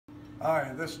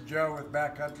Hi, this is Joe with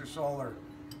Backcountry Solar.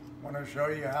 I want to show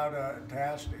you how to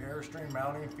attach the Airstream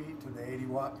mounting feet to the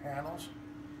 80-watt panels.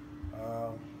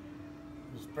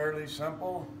 It's fairly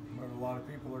simple, but a lot of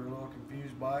people are a little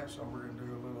confused by it, so we're going to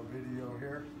do a little video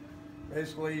here.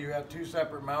 Basically, you have two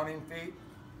separate mounting feet.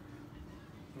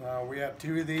 We have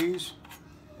two of these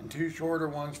and two shorter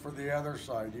ones for the other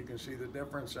side. You can see the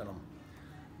difference in them.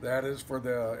 That is for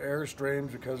the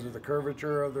Airstreams. Because of the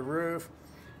curvature of the roof,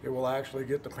 it will actually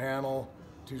get the panel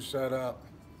to set up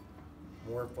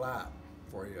more flat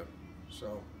for you.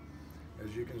 So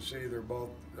as you can see, they're both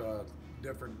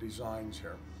different designs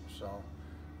here. So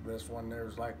this one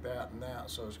there's like that and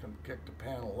that, so it's going to kick the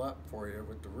panel up for you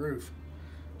with the roof.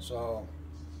 So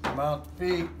to mount the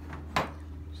feet,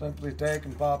 simply take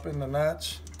and pop in the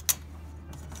nuts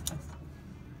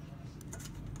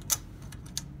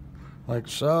like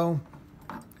so,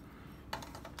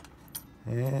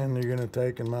 and you're going to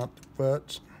take and mount the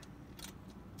foots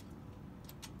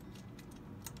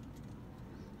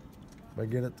if I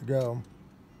get it to go.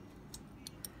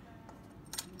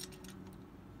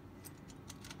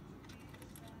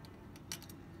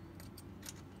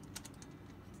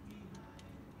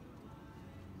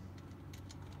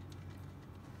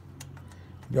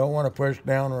 You don't want to push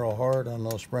down real hard on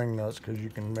those spring nuts because you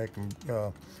can make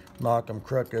them knock them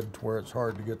crooked to where it's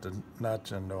hard to get the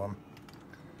nuts into them.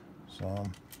 So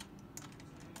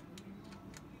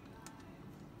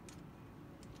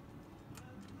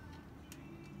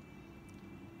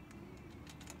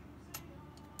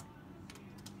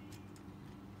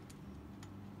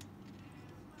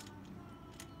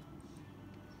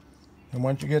and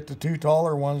once you get the two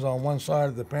taller ones on one side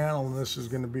of the panel, and this is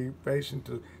going to be facing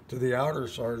to the outer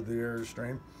side of the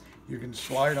Airstream, you can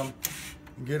slide them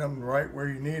and get them right where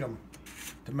you need them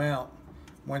to mount.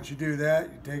 Once you do that,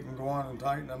 you take and go on and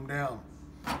tighten them down.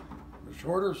 The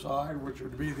shorter side, which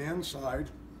would be the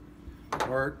inside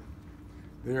part,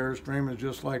 the Airstream is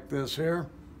just like this here.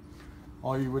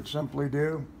 All you would simply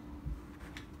do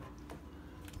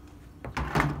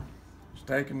is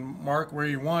take and mark where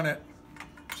you want it.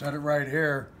 Set it right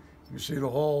here. You see the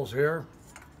holes here?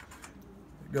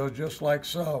 It goes just like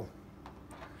so.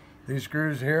 These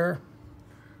screws here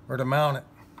are to mount it.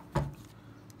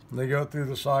 They go through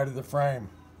the side of the frame,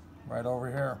 right over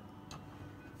here.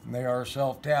 And they are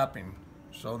self-tapping,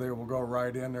 so they will go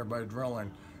right in there by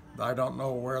drilling. I don't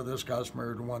know where this customer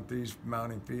would want these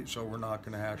mounting feet, so we're not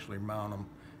going to actually mount them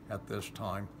at this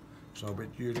time. So, but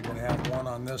you're going to have one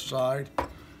on this side,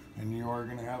 and you are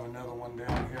going to have another one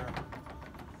down here.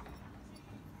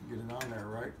 Get it on there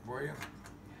right for you,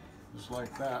 just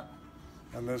like that.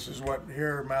 And this is what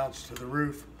here mounts to the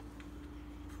roof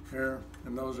here,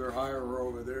 and those are higher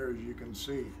over there, as you can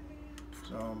see.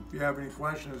 So if you have any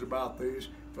questions about these,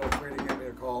 feel free to give me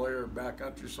a call here at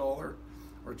Backcountry Solar,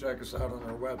 or check us out on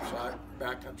our website,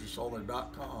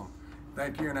 backcountrysolar.com.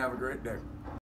 Thank you and have a great day.